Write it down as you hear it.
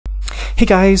Hey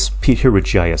guys, Pete here with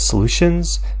GIS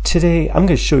Solutions. Today I'm going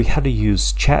to show you how to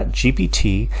use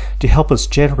ChatGPT to help us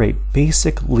generate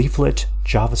basic Leaflet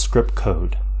JavaScript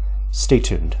code. Stay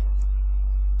tuned.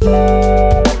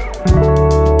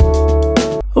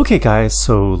 Okay guys,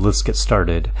 so let's get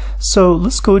started. So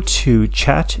let's go to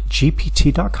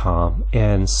chatgpt.com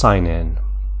and sign in.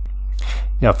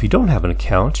 Now if you don't have an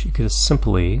account, you can just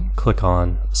simply click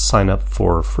on sign up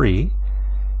for free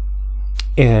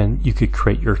and you could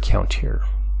create your account here.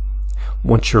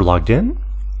 Once you're logged in,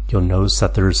 you'll notice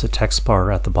that there's a text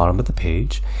bar at the bottom of the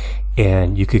page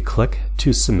and you could click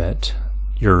to submit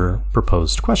your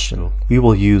proposed question. We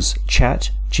will use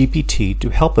ChatGPT to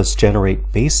help us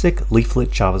generate basic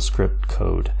Leaflet JavaScript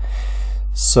code.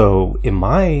 So in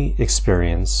my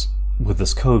experience with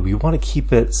this code, we want to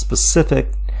keep it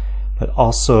specific but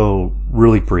also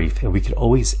really brief, and we can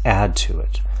always add to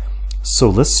it. So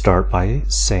let's start by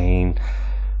saying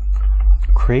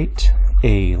create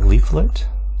a Leaflet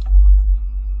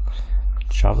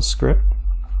JavaScript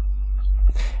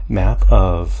map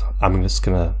of, I'm just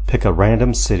going to pick a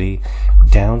random city,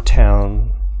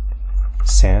 downtown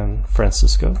San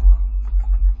Francisco,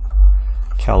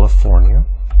 California,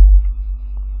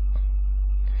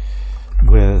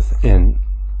 with an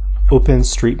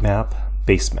OpenStreetMap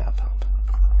base map.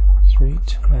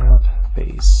 Street map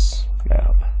base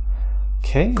map.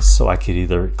 Okay, so I could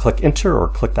either click enter or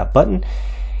click that button.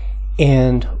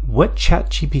 And what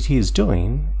ChatGPT is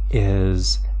doing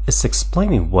is it's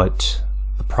explaining what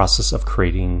the process of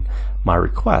creating my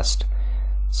request.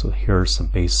 So here's some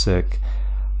basic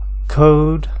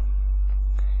code,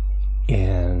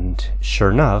 and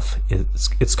sure enough,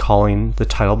 it's calling the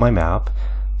title of my map,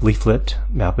 Leaflet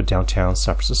Map of Downtown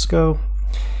San Francisco,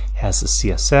 has the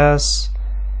CSS,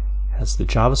 has the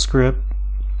JavaScript.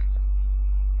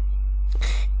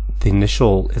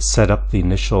 It set up the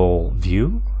initial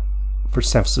view for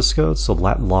San Francisco, so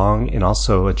lat long, and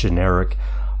also a generic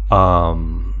a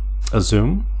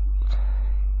zoom.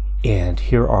 And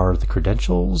here are the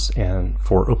credentials and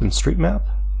for OpenStreetMap.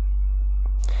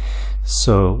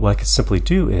 So what I can simply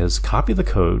do is copy the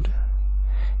code,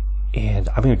 and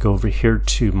I'm going to go over here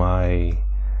to my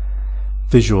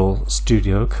Visual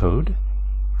Studio Code,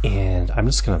 and I'm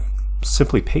just going to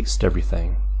simply paste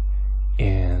everything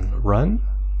and run.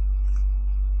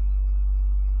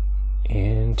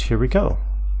 And here we go.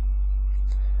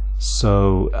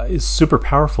 So it's super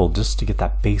powerful just to get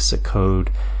that basic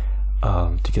code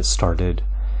to get started.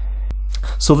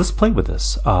 So let's play with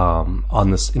this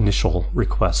on this initial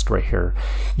request right here.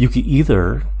 You can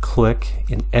either click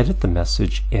and edit the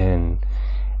message and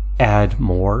add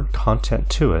more content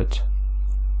to it,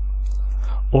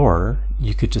 or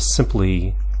you could just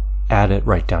simply add it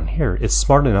right down here. It's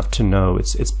smart enough to know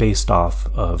it's based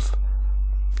off of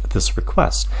this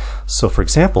request. So for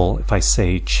example, if I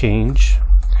say change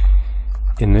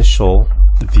initial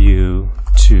view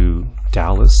to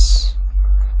Dallas,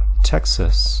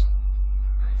 Texas,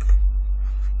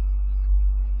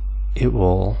 it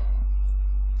will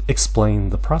explain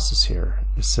the process here.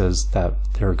 It says that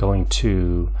they're going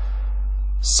to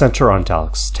center on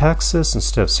Dallas, Texas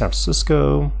instead of San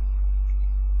Francisco.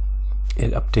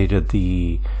 It updated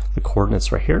the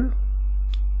coordinates right here.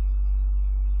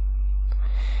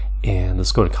 And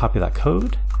let's go to copy that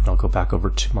code. And I'll go back over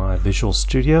to my Visual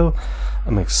Studio.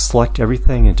 I'm going to select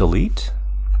everything and delete.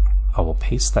 I will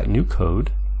paste that new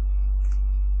code.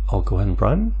 I'll go ahead and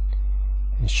run.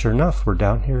 And sure enough, we're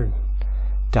down here in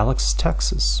Dallas,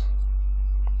 Texas.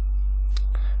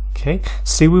 Okay,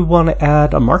 say we want to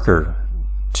add a marker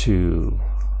to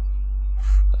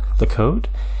the code.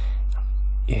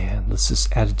 And let's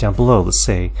just add it down below. Let's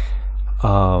say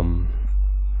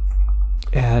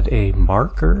add a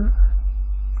marker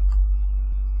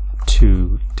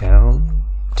to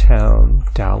downtown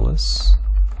Dallas,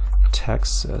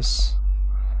 Texas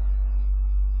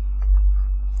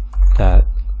that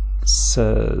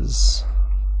says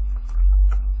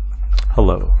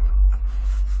hello.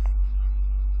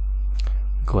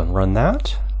 Go ahead and run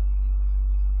that.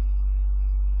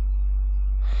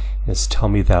 It's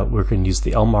telling me that we're going to use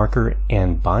the L marker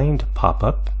and bind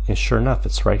pop-up, and sure enough,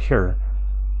 it's right here.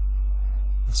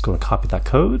 Let's go and copy that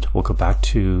code. We'll go back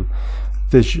to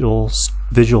Visual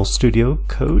Studio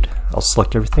Code. I'll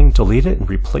select everything, delete it, and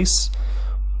replace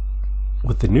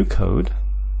with the new code.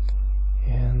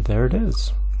 And there it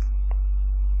is.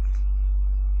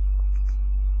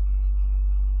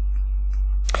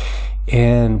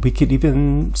 And we could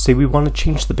even say we want to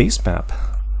change the base map.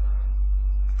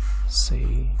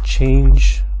 Say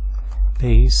change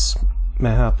base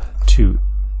map to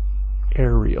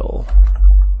aerial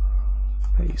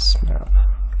base map.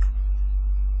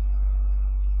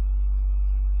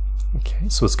 Okay,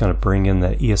 so it's going to bring in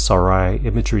the ESRI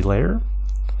imagery layer.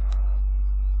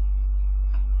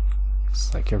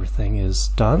 Looks like everything is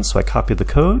done, so I copied the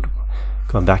code.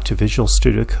 Going back to Visual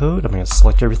Studio Code, I'm going to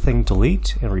select everything,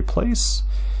 delete, and replace.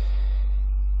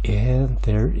 And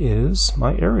there is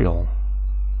my aerial.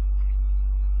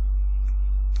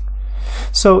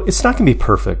 So it's not going to be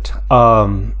perfect.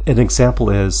 An example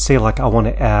is, say like I want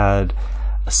to add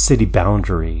a city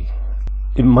boundary.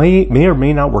 It may or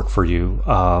may not work for you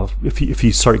if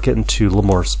you start getting to a little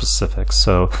more specific.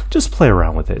 So just play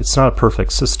around with it. It's not a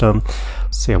perfect system.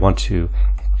 Say I want to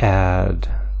add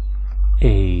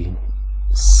a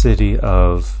city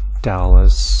of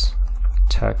Dallas,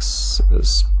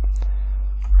 Texas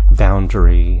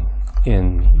boundary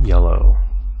in yellow.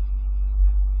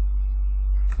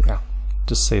 Yeah,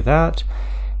 just say that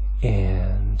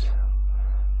and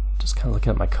just kind of look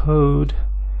at my code.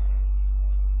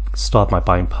 Still have my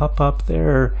bind pop-up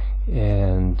there,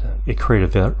 and it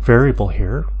created a variable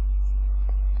here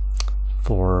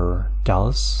for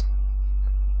Dallas.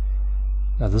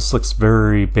 Now this looks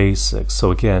very basic,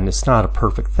 so again, it's not a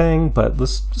perfect thing, but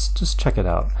let's just check it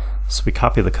out. So we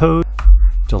copy the code,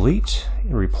 delete,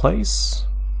 and replace,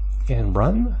 and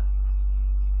run.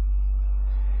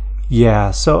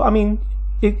 Yeah, so I mean,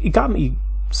 it got me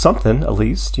something at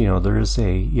least. You know, there is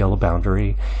a yellow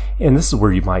boundary, and this is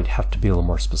where you might have to be a little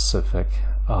more specific.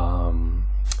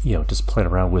 You know, just playing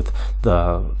around with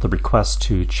the request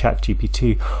to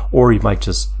ChatGPT, or you might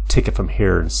just take it from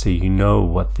here and say, you know,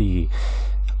 what the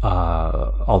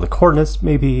all the coordinates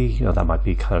maybe. You know, that might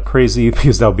be kind of crazy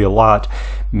because that would be a lot.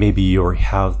 Maybe you already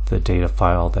have the data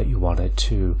file that you wanted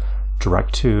to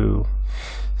direct to.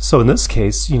 So in this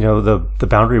case, you know, the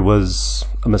boundary was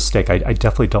a mistake. I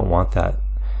definitely don't want that.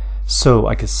 So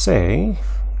I could say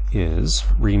is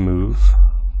remove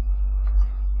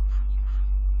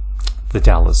the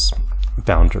Dallas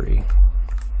boundary.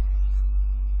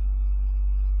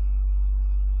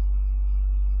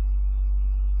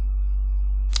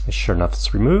 And sure enough,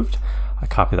 it's removed. I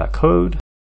copy that code,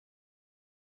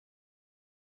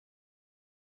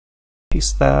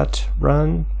 paste that,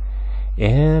 run,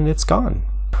 and it's gone.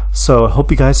 So I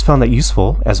hope you guys found that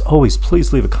useful. As always,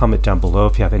 please leave a comment down below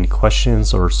if you have any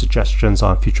questions or suggestions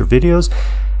on future videos.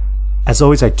 As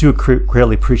always, I do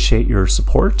greatly appreciate your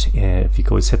support, and if you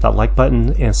could always hit that like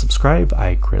button and subscribe,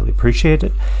 I greatly appreciate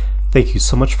it. Thank you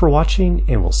so much for watching,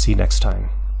 and we'll see you next time.